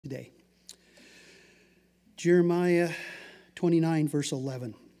today. Jeremiah 29, verse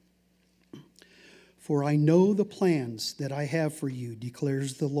 11. For I know the plans that I have for you,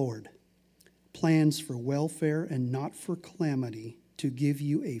 declares the Lord. Plans for welfare and not for calamity, to give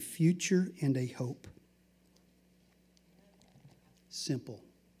you a future and a hope. Simple.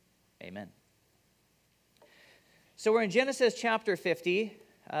 Amen. So we're in Genesis chapter 50,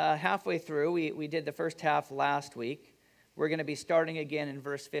 halfway through. We did the first half last week. We're going to be starting again in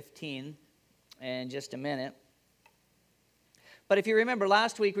verse 15 in just a minute. But if you remember,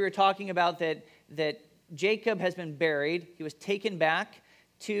 last week we were talking about that Jacob has been buried. He was taken back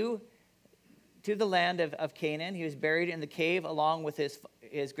to the land of Canaan. He was buried in the cave along with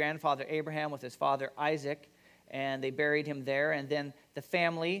his grandfather Abraham, with his father Isaac, and they buried him there. And then the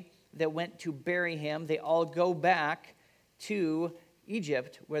family that went to bury him, they all go back to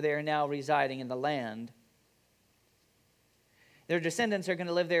Egypt, where they are now residing in the land. Their descendants are going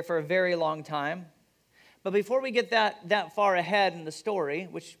to live there for a very long time. But before we get that far ahead in the story,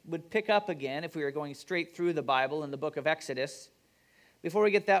 which would pick up again if we were going straight through the Bible in the book of Exodus, before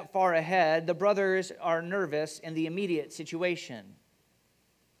we get that far ahead, the brothers are nervous in the immediate situation.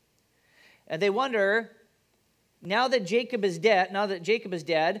 And they wonder, now that Jacob is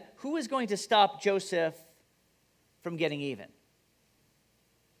dead, who is going to stop Joseph from getting even?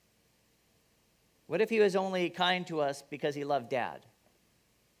 What if he was only kind to us because he loved Dad?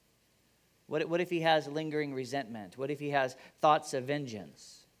 What if he has lingering resentment? What if he has thoughts of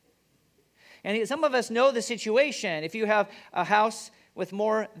vengeance? And some of us know the situation. If you have a house with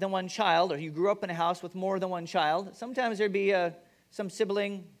more than one child, or you grew up in a house with more than one child, sometimes there'd be some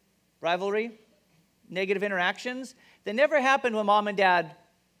sibling rivalry, negative interactions that never happened when mom and dad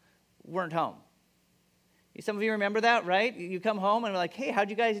weren't home. Some of you remember that, right? You come home and we're like, hey, how'd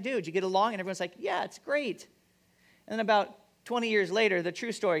you guys do? Did you get along? And everyone's like, yeah, it's great. And then about 20 years later, the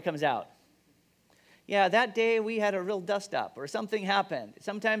true story comes out. Yeah, that day we had a real dust-up, or something happened.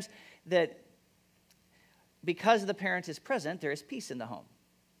 Sometimes that because the parent is present, there is peace in the home.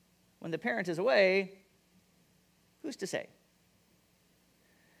 When the parent is away, who's to say?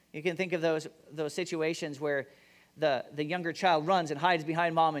 You can think of those situations where the younger child runs and hides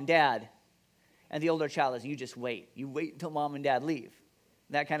behind mom and dad, and the older child is, you just wait. You wait until mom and dad leave.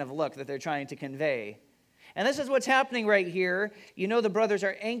 That kind of look that they're trying to convey. And this is what's happening right here. You know the brothers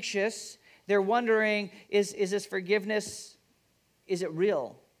are anxious. They're wondering, is this forgiveness, is it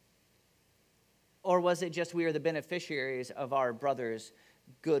real? Or was it just we are the beneficiaries of our brother's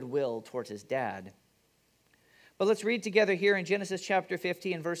goodwill towards his dad? But let's read together here in Genesis chapter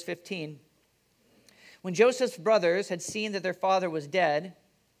 50 and verse 15. When Joseph's brothers had seen that their father was dead,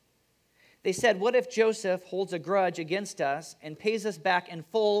 they said, what if Joseph holds a grudge against us and pays us back in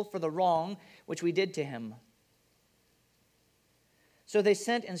full for the wrong which we did to him? So they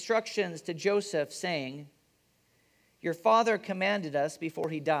sent instructions to Joseph, saying, your father commanded us before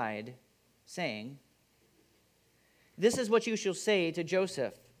he died, saying, this is what you shall say to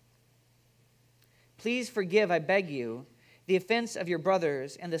Joseph. Please forgive, I beg you, the offense of your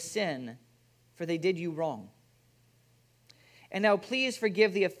brothers and the sin, for they did you wrong. And now please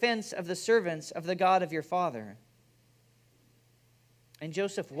forgive the offense of the servants of the God of your father. And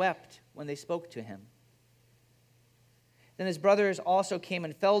Joseph wept when they spoke to him. Then his brothers also came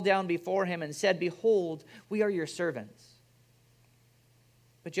and fell down before him and said, behold, we are your servants.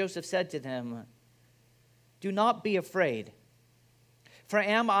 But Joseph said to them, do not be afraid, for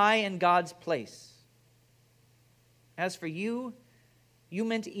am I in God's place? As for you, you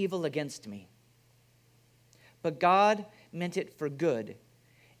meant evil against me, but God meant it for good,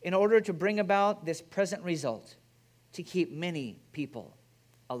 in order to bring about this present result, to keep many people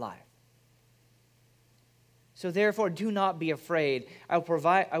alive. So therefore, do not be afraid. I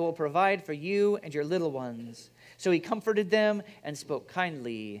will provide for you and your little ones. So he comforted them and spoke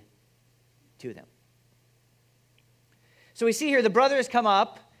kindly to them. So we see here the brothers come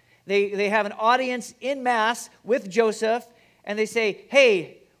up. They have an audience en masse with Joseph, and they say,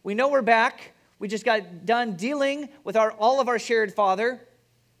 hey, we know we're back. We just got done dealing with all of our shared father,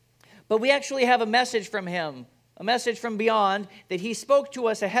 but we actually have a message from him, a message from beyond that he spoke to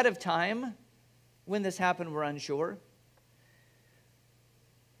us ahead of time. When this happened, we're unsure.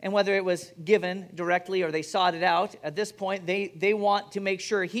 And whether it was given directly or they sought it out, at this point, they want to make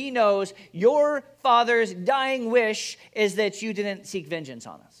sure he knows your father's dying wish is that you didn't seek vengeance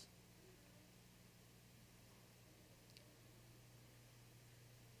on us.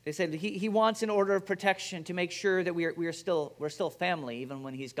 They said he wants an order of protection to make sure that we're still family even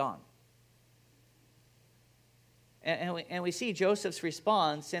when he's gone. And we see Joseph's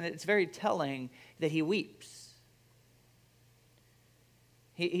response, and it's very telling that he weeps.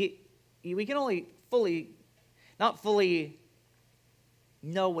 We can only not fully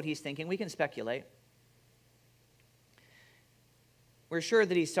know what he's thinking. We can speculate. We're sure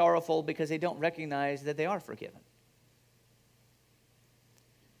that he's sorrowful because they don't recognize that they are forgiven.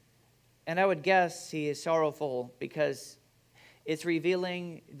 And I would guess he is sorrowful because it's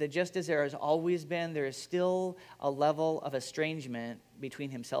revealing that just as there has always been, there is still a level of estrangement between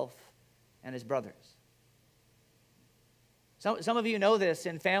himself and his brothers. Some of you know this,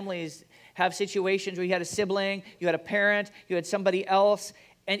 and families have situations where you had a sibling, you had a parent, you had somebody else,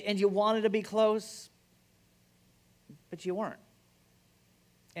 and you wanted to be close, but you weren't.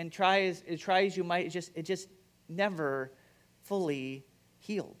 And try as you might, it just never fully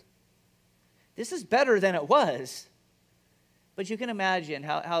healed. This is better than it was. But you can imagine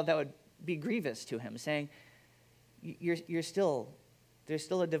how that would be grievous to him, saying, there's still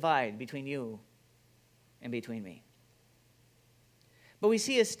a divide between you and between me. But we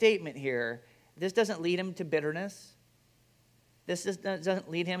see a statement here. This doesn't lead him to bitterness. This doesn't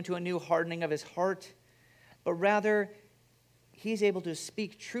lead him to a new hardening of his heart. But rather, he's able to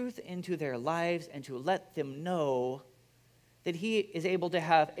speak truth into their lives and to let them know that he is able to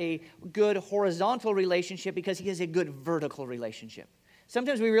have a good horizontal relationship because he has a good vertical relationship.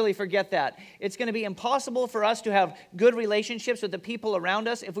 Sometimes we really forget that. It's going to be impossible for us to have good relationships with the people around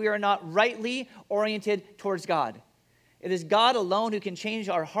us if we are not rightly oriented towards God. It is God alone who can change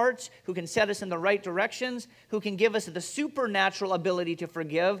our hearts, who can set us in the right directions, who can give us the supernatural ability to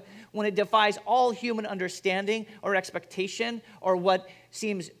forgive when it defies all human understanding or expectation or what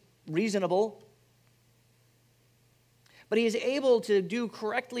seems reasonable. But he is able to do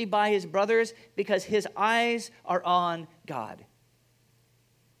correctly by his brothers because his eyes are on God.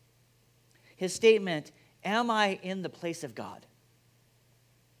 His statement, am I in the place of God?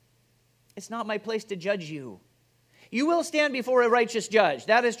 It's not my place to judge you. You will stand before a righteous judge.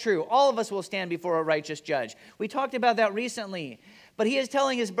 That is true. All of us will stand before a righteous judge. We talked about that recently. But he is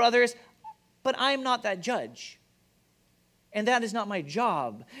telling his brothers, but I'm not that judge. And that is not my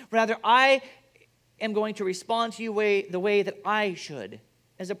job. Rather, I am going to respond to you the way that I should,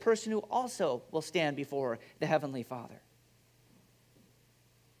 as a person who also will stand before the Heavenly Father.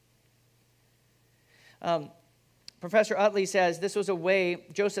 Professor Utley says this was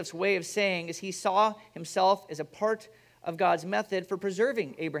Joseph's way of saying is he saw himself as a part of God's method for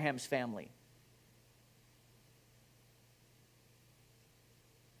preserving Abraham's family.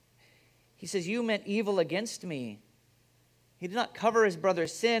 He says, you meant evil against me. He did not cover his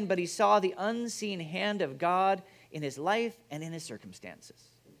brother's sin, but he saw the unseen hand of God in his life and in his circumstances.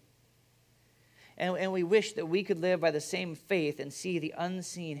 And we wish that we could live by the same faith and see the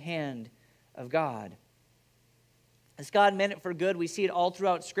unseen hand of God. As God meant it for good, we see it all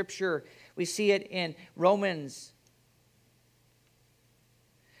throughout Scripture. We see it in Romans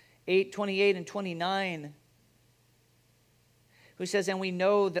 8:28 and 29, who says, and we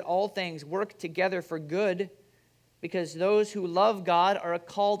know that all things work together for good because those who love God are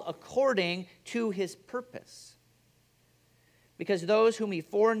called according to his purpose. Because those whom he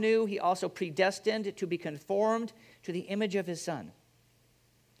foreknew, he also predestined to be conformed to the image of his Son,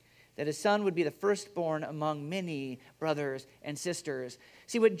 that his son would be the firstborn among many brothers and sisters.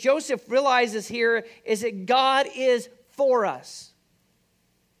 See, what Joseph realizes here is that God is for us.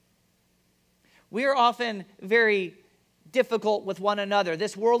 We are often very difficult with one another.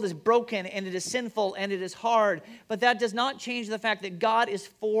 This world is broken and it is sinful and it is hard, but that does not change the fact that God is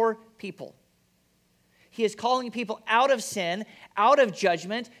for people. He is calling people out of sin, out of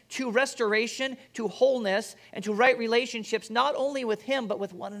judgment, to restoration, to wholeness, and to right relationships, not only with him, but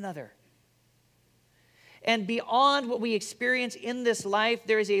with one another. And beyond what we experience in this life,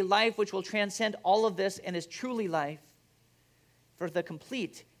 there is a life which will transcend all of this and is truly life for the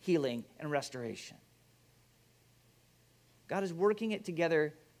complete healing and restoration. God is working it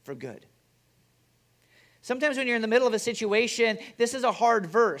together for good. Sometimes when you're in the middle of a situation, this is a hard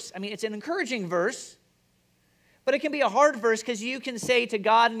verse. I mean, it's an encouraging verse, but it can be a hard verse because you can say to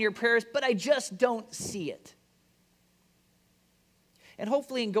God in your prayers, but I just don't see it. And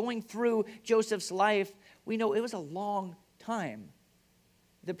hopefully in going through Joseph's life, we know it was a long time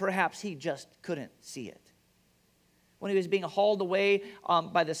that perhaps he just couldn't see it. When he was being hauled away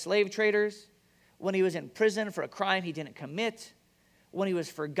by the slave traders, when he was in prison for a crime he didn't commit, when he was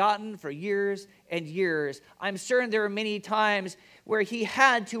forgotten for years and years. I'm certain there were many times where he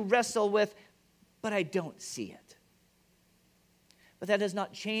had to wrestle with, but I don't see it. But that does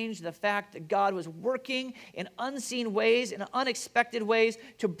not change the fact that God was working in unseen ways, in unexpected ways,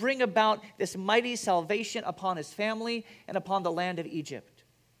 to bring about this mighty salvation upon his family and upon the land of Egypt.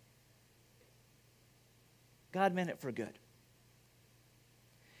 God meant it for good.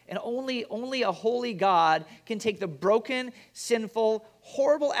 And only a holy God can take the broken, sinful,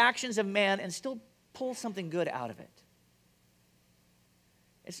 horrible actions of man and still pull something good out of it.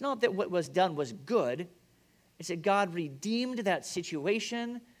 It's not that what was done was good. It's that God redeemed that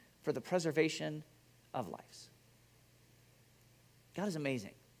situation for the preservation of lives. God is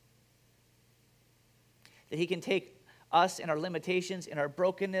amazing. That he can take us and our limitations and our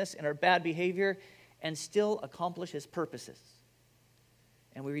brokenness and our bad behavior and still accomplish his purposes.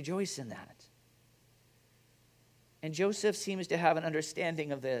 And we rejoice in that. And Joseph seems to have an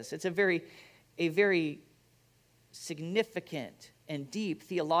understanding of this. It's a very significant and deep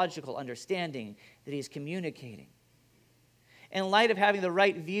theological understanding that he's communicating. In light of having the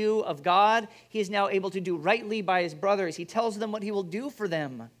right view of God, he is now able to do rightly by his brothers. He tells them what he will do for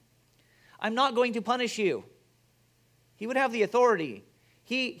them. I'm not going to punish you. He would have the authority.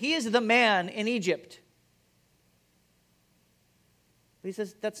 He is the man in Egypt. But he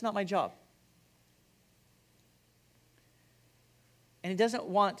says, that's not my job. And he doesn't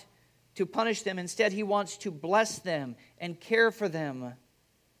want to punish them. Instead, he wants to bless them and care for them.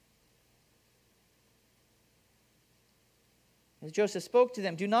 As Joseph spoke to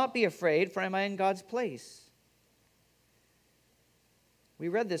them, do not be afraid, for am I in God's place? We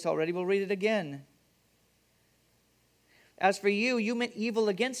read this already. We'll read it again. As for you, you meant evil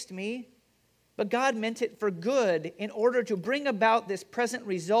against me, but God meant it for good in order to bring about this present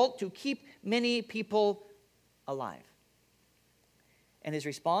result to keep many people alive. And his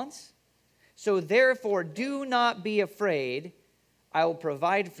response? So therefore, do not be afraid. I will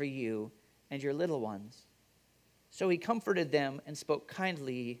provide for you and your little ones. So he comforted them and spoke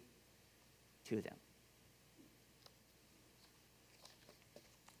kindly to them.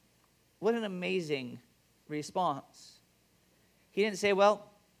 What an amazing response. He didn't say, well,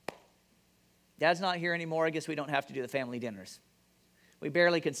 Dad's not here anymore. I guess we don't have to do the family dinners. We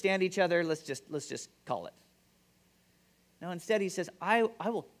barely can stand each other. Let's just call it. No, instead he says, I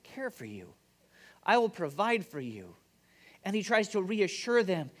will care for you. I will provide for you. And he tries to reassure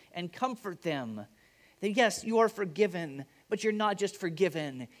them and comfort them that yes, you are forgiven, but you're not just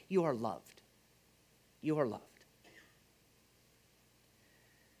forgiven, you are loved. You are loved.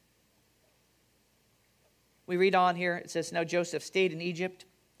 We read on here, it says, now Joseph stayed in Egypt,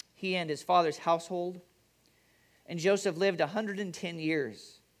 he and his father's household, and Joseph lived 110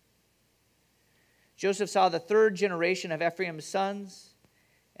 years. Joseph saw the third generation of Ephraim's sons,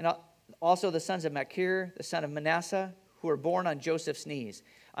 and also the sons of Machir, the son of Manasseh, who were born on Joseph's knees.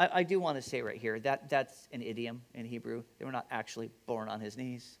 I do want to say right here, that's an idiom in Hebrew. They were not actually born on his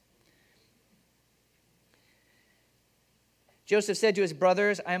knees. Joseph said to his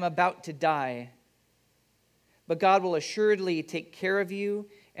brothers, I am about to die, but God will assuredly take care of you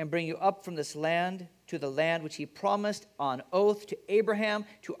and bring you up from this land to the land which he promised on oath to Abraham,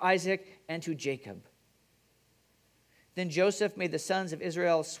 to Isaac, and to Jacob. Then Joseph made the sons of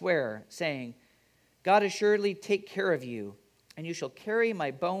Israel swear, saying, God assuredly take care of you, and you shall carry my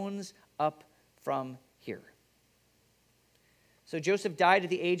bones up from here. So Joseph died at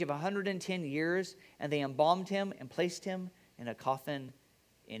the age of 110 years, and they embalmed him and placed him in a coffin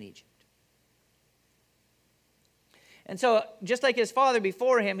in Egypt. And so, just like his father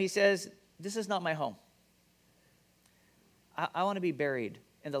before him, he says, this is not my home. I want to be buried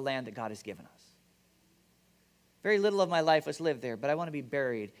in the land that God has given us. Very little of my life was lived there, but I want to be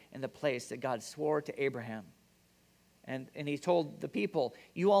buried in the place that God swore to Abraham. And he told the people,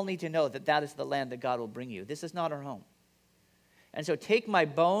 you all need to know that that is the land that God will bring you. This is not our home. And so take my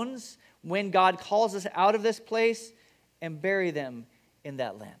bones when God calls us out of this place and bury them in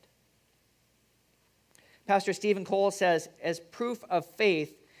that land. Pastor Stephen Cole says, as proof of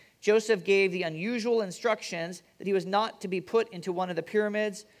faith, Joseph gave the unusual instructions that he was not to be put into one of the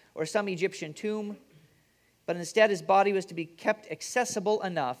pyramids or some Egyptian tomb, but instead his body was to be kept accessible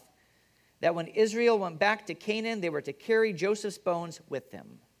enough that when Israel went back to Canaan, they were to carry Joseph's bones with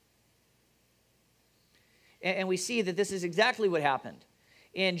them. And we see that this is exactly what happened.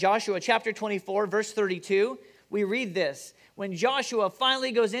 In Joshua chapter 24, verse 32, we read this. When Joshua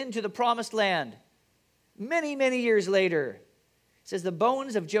finally goes into the promised land, many, many years later, it says, the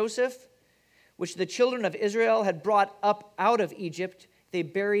bones of Joseph, which the children of Israel had brought up out of Egypt, they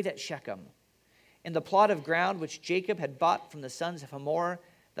buried at Shechem, in the plot of ground which Jacob had bought from the sons of Hamor,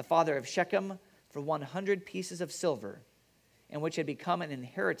 the father of Shechem, for 100 pieces of silver, and which had become an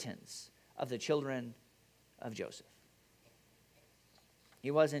inheritance of the children of Joseph. He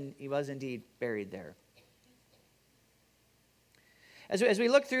was indeed buried there. As we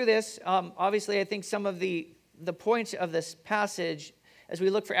look through this, obviously I think some of the points of this passage, as we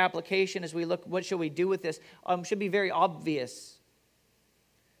look for application, as we look what should we do with this, should be very obvious.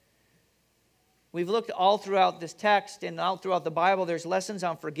 We've looked all throughout this text and all throughout the Bible, there's lessons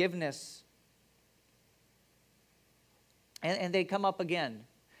on forgiveness. And they come up again.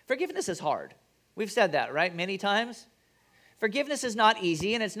 Forgiveness is hard. We've said that, right, many times. Forgiveness is not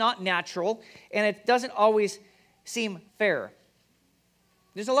easy, and it's not natural, and it doesn't always seem fair.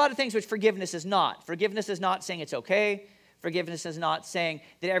 There's a lot of things which forgiveness is not. Forgiveness is not saying it's okay. Forgiveness is not saying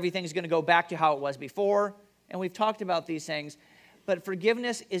that everything's going to go back to how it was before. And we've talked about these things. But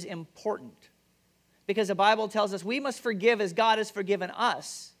forgiveness is important because the Bible tells us we must forgive as God has forgiven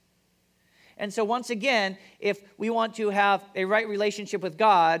us. And so once again, if we want to have a right relationship with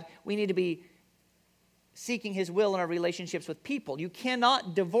God, we need to be seeking his will in our relationships with people. You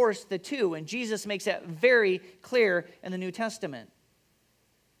cannot divorce the two, and Jesus makes that very clear in the New Testament.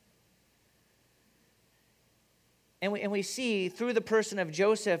 And we see through the person of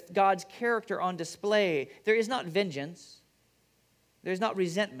Joseph, God's character on display. There is not vengeance. There's not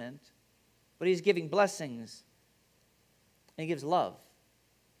resentment. But he's giving blessings. And he gives love.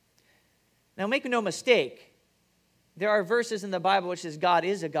 Now make no mistake. There are verses in the Bible which says God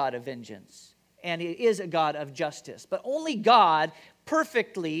is a God of vengeance. And he is a God of justice. But only God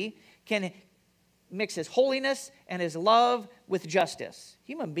perfectly can mix his holiness and his love with justice.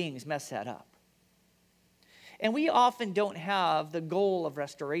 Human beings mess that up. And we often don't have the goal of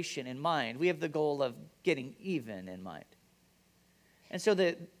restoration in mind. We have the goal of getting even in mind. And so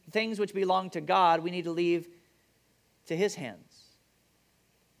the things which belong to God, we need to leave to his hands.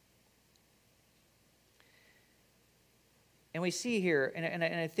 And we see here, and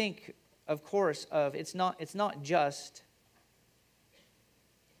I think, of course, of it's not just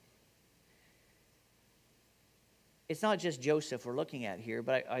Joseph we're looking at here,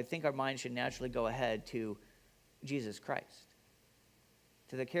 but I think our mind should naturally go ahead to Jesus Christ,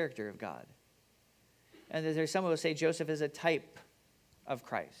 to the character of God. And there's some who will say Joseph is a type of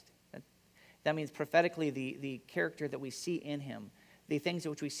Christ. That means prophetically the character that we see in him, the things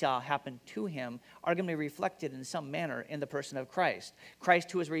which we saw happen to him are going to be reflected in some manner in the person of Christ.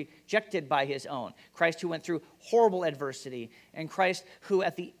 Christ who was rejected by his own. Christ who went through horrible adversity. And Christ who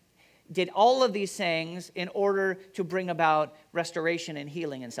did all of these things in order to bring about restoration and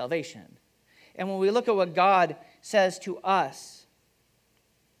healing and salvation. And when we look at what God says to us,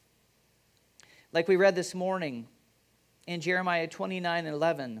 like we read this morning in Jeremiah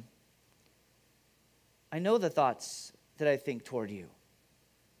 29:11, I know the thoughts that I think toward you.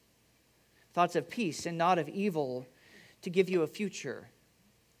 Thoughts of peace and not of evil, to give you a future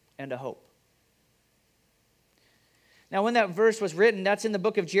and a hope. Now, when that verse was written, that's in the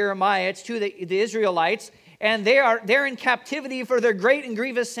book of Jeremiah. It's to the Israelites, and they're in captivity for their great and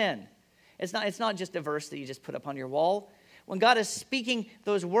grievous sin. It's not just a verse that you just put up on your wall. When God is speaking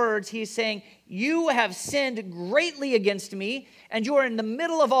those words, he's saying, you have sinned greatly against me, and you are in the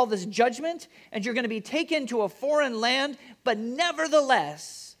middle of all this judgment, and you're going to be taken to a foreign land, but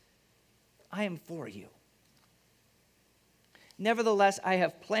nevertheless, I am for you. Nevertheless, I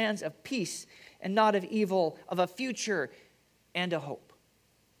have plans of peace and not of evil, of a future and a hope.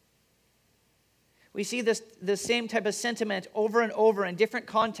 We see this same type of sentiment over and over in different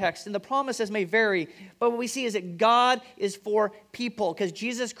contexts, and the promises may vary, but what we see is that God is for people because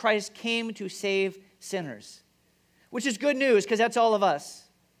Jesus Christ came to save sinners, which is good news because that's all of us.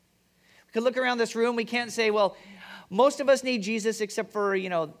 We could look around this room, we can't say, well, most of us need Jesus except for,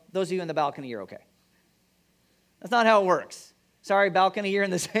 those of you in the balcony, you're okay. That's not how it works. Sorry, balcony, you're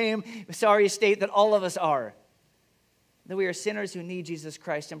in the same sorry state that all of us are. That we are sinners who need Jesus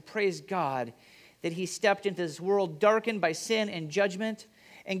Christ, and praise God that he stepped into this world darkened by sin and judgment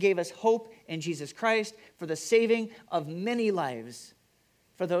and gave us hope in Jesus Christ for the saving of many lives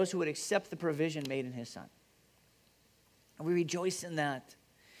for those who would accept the provision made in his Son. And we rejoice in that.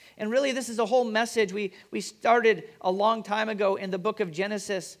 And really, this is a whole message we started a long time ago in the book of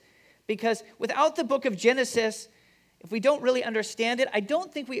Genesis, because without the book of Genesis, if we don't really understand it, I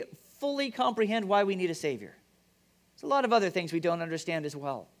don't think we fully comprehend why we need a Savior. There's a lot of other things we don't understand as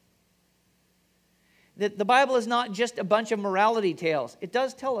well. That the Bible is not just a bunch of morality tales. It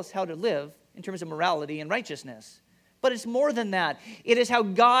does tell us how to live in terms of morality and righteousness. But it's more than that. It is how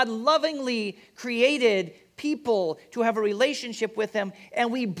God lovingly created people to have a relationship with him, and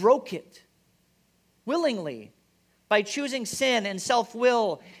we broke it willingly by choosing sin and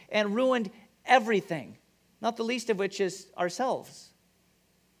self-will and ruined everything, not the least of which is ourselves.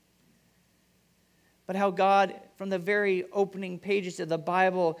 But how God, from the very opening pages of the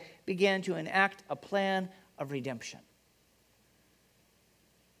Bible, began to enact a plan of redemption,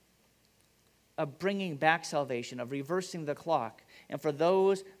 of bringing back salvation, of reversing the clock. And for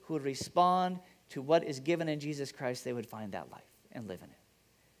those who would respond to what is given in Jesus Christ, they would find that life and live in it.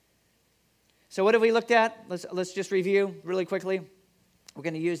 So what have we looked at? Let's just review really quickly. We're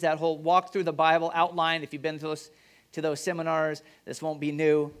going to use that whole walk through the Bible outline. If you've been to those seminars, this won't be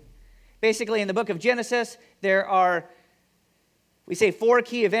new. Basically, in the book of Genesis, there are, we say 4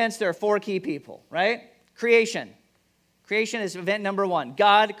 key events. There are 4 key people, right? Creation. Creation is event number 1.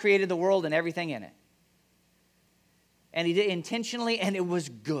 God created the world and everything in it. And he did it intentionally, and it was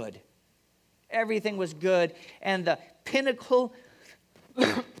good. Everything was good. And the pinnacle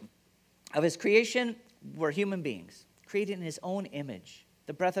of his creation were human beings, created in his own image.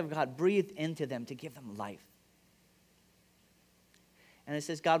 The breath of God breathed into them to give them life. And it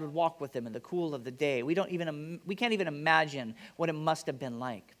says God would walk with them in the cool of the day. We can't even imagine what it must have been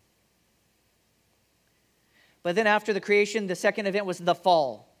like. But then after the creation, the second event was the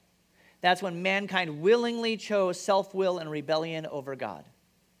fall. That's when mankind willingly chose self-will and rebellion over God.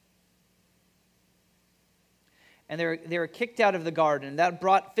 And they were kicked out of the garden. That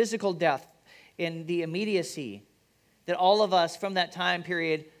brought physical death in the immediacy that all of us from that time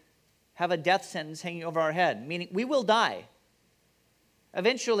period have a death sentence hanging over our head, meaning we will die.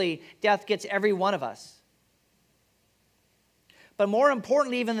 Eventually, death gets every one of us. But more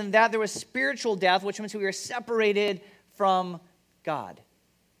importantly even than that, there was spiritual death, which means we were separated from God.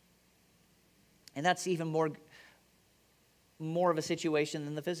 And that's even more of a situation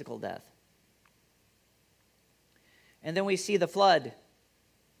than the physical death. And then we see the flood.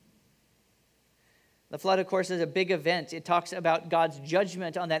 The flood, of course, is a big event. It talks about God's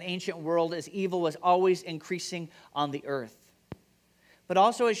judgment on that ancient world as evil was always increasing on the earth. But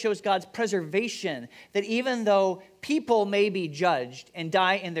also it shows God's preservation, that even though people may be judged and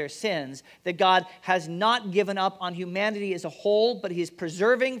die in their sins, that God has not given up on humanity as a whole, but he is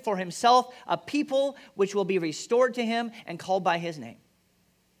preserving for himself a people which will be restored to him and called by his name.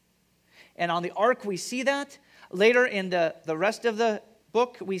 And on the ark we see that. Later in the rest of the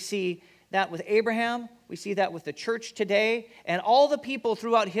book, we see that with Abraham. We see that with the church today. And all the people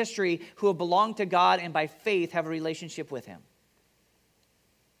throughout history who have belonged to God and by faith have a relationship with him.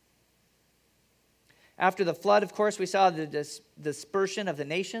 After the flood, of course, we saw the dispersion of the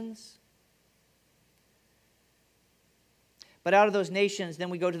nations. But out of those nations, then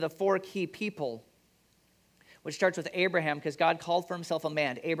we go to the 4 key people, which starts with Abraham, because God called for himself a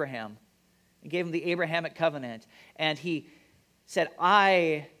man, Abraham. He gave him the Abrahamic covenant. And he said,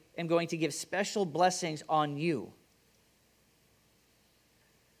 I am going to give special blessings on you.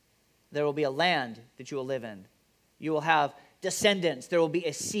 There will be a land that you will live in. You will have descendants. There will be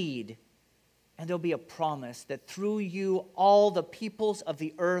a seed. And there will be a promise that through you, all the peoples of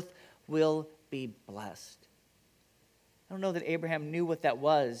the earth will be blessed. I don't know that Abraham knew what that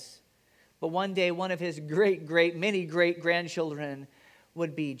was. But one day, one of his many great-grandchildren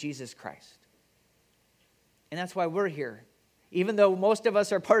would be Jesus Christ. And that's why we're here. Even though most of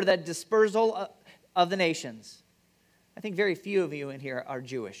us are part of that dispersal of the nations, I think very few of you in here are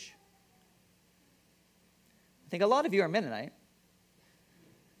Jewish. I think a lot of you are Mennonite.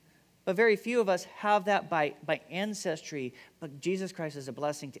 But very few of us have that by ancestry. But Jesus Christ is a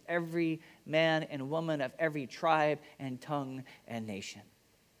blessing to every man and woman of every tribe and tongue and nation.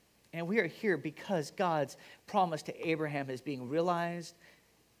 And we are here because God's promise to Abraham is being realized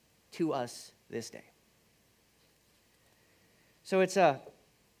to us this day. So it's a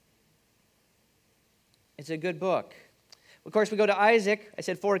good book. Of course, we go to Isaac. I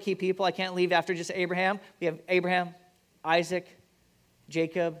said 4 key people. I can't leave after just Abraham. We have Abraham, Isaac,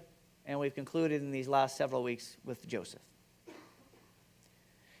 Jacob, and we've concluded in these last several weeks with Joseph.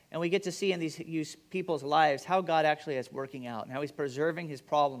 And we get to see in these people's lives how God actually is working out and how he's preserving his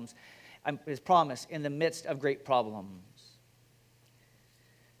promise in the midst of great problems.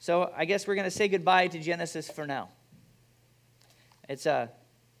 So I guess we're going to say goodbye to Genesis for now. To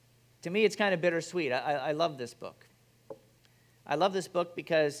me, it's kind of bittersweet. I love this book. I love this book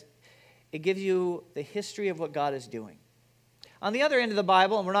because it gives you the history of what God is doing. On the other end of the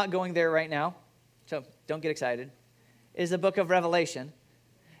Bible, and we're not going there right now, so don't get excited, is the book of Revelation.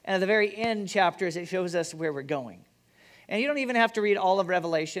 And at the very end chapters, it shows us where we're going. And you don't even have to read all of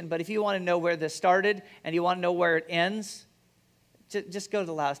Revelation, but if you want to know where this started and you want to know where it ends, just go to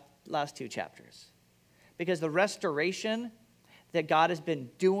the last 2 chapters. Because the restoration that God has been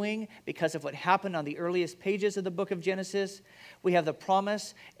doing because of what happened on the earliest pages of the book of Genesis, we have the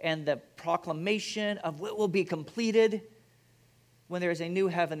promise and the proclamation of what will be completed when there is a new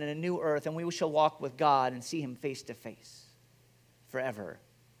heaven and a new earth, and we shall walk with God and see him face to face forever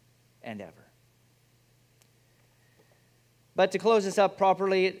and ever. But to close this up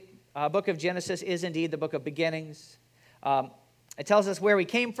properly, book of Genesis is indeed the book of beginnings. It tells us where we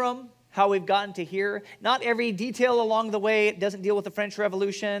came from, how we've gotten to here. Not every detail along the way. It doesn't deal with the French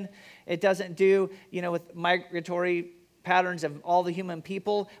Revolution. It doesn't do, with migratory patterns of all the human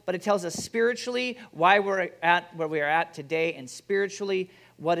people, but it tells us spiritually why we're at where we are at today, and spiritually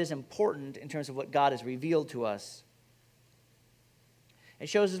what is important in terms of what God has revealed to us. It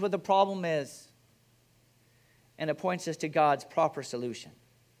shows us what the problem is, and it points us to God's proper solution.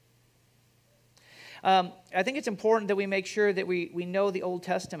 I think it's important that we make sure that we know the Old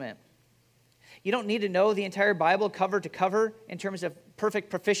Testament. You don't need to know the entire Bible cover to cover in terms of perfect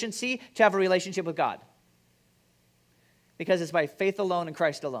proficiency to have a relationship with God, because it's by faith alone and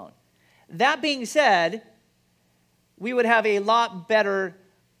Christ alone. That being said, we would have a lot better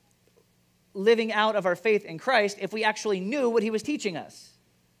living out of our faith in Christ if we actually knew what he was teaching us.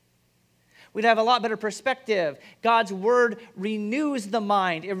 We'd have a lot better perspective. God's word renews the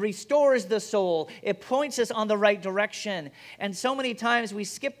mind. It restores the soul. It points us on the right direction. And so many times we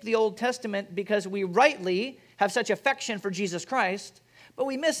skip the Old Testament because we rightly have such affection for Jesus Christ, but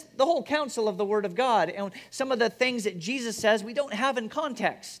we miss the whole counsel of the Word of God. And some of the things that Jesus says we don't have in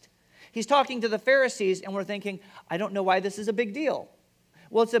context. He's talking to the Pharisees, and we're thinking, I don't know why this is a big deal.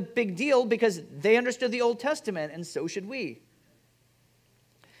 Well, it's a big deal because they understood the Old Testament, and so should we.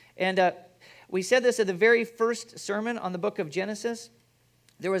 And we said this at the very first sermon on the book of Genesis.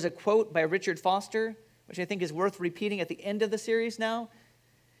 There was a quote by Richard Foster, which I think is worth repeating at the end of the series now.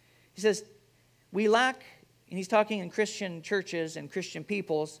 He says, we lack, and he's talking in Christian churches and Christian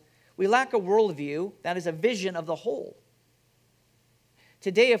peoples, we lack a worldview that is a vision of the whole.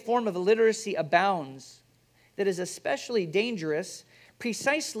 Today, a form of illiteracy abounds that is especially dangerous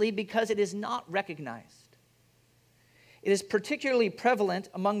precisely because it is not recognized. It is particularly prevalent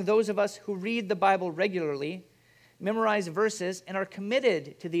among those of us who read the Bible regularly, memorize verses, and are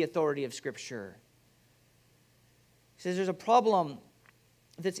committed to the authority of Scripture. He says there's a problem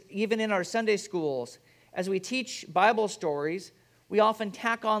that's even in our Sunday schools. As we teach Bible stories, we often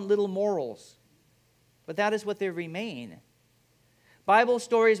tack on little morals, but that is what they remain. Bible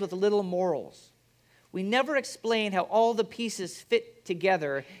stories with little morals. We never explain how all the pieces fit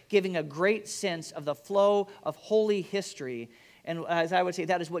together, giving a great sense of the flow of holy history. And as I would say,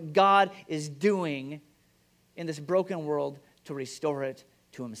 that is what God is doing in this broken world to restore it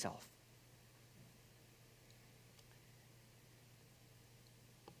to himself.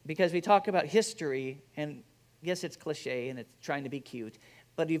 Because we talk about history, and yes, it's cliche and it's trying to be cute,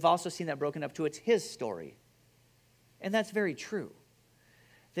 but you've also seen that broken up to it's his story. And that's very true.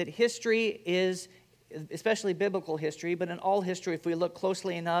 That history is, especially biblical history, but in all history, if we look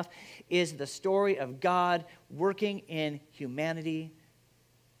closely enough, is the story of God working in humanity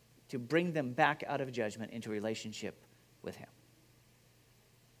to bring them back out of judgment into relationship with him.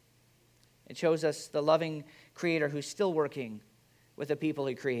 It shows us the loving Creator who's still working with the people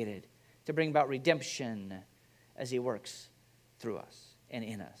he created to bring about redemption as he works through us and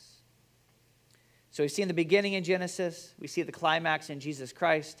in us. So we've seen the beginning in Genesis, we see the climax in Jesus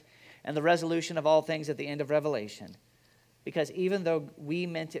Christ, and the resolution of all things at the end of Revelation. Because even though we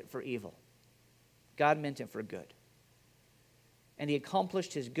meant it for evil, God meant it for good. And he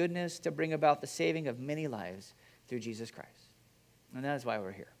accomplished his goodness to bring about the saving of many lives through Jesus Christ. And that is why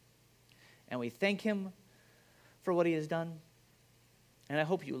we're here. And we thank him for what he has done. And I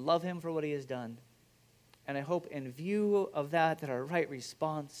hope you love him for what he has done. And I hope in view of that our right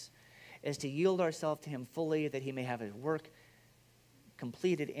response is to yield ourselves to him fully, that he may have his work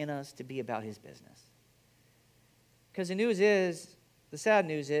completed in us to be about his business. Because the sad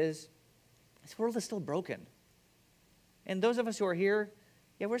news is, this world is still broken. And those of us who are here,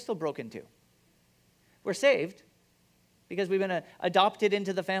 we're still broken too. We're saved because we've been adopted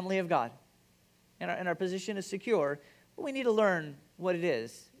into the family of God. And our position is secure, but we need to learn what it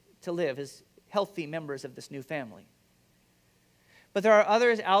is to live as healthy members of this new family. But there are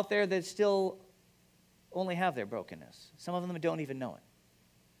others out there that still only have their brokenness. Some of them don't even know it.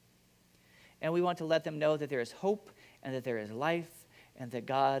 And we want to let them know that there is hope and that there is life and that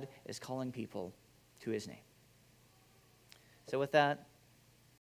God is calling people to his name. So with that,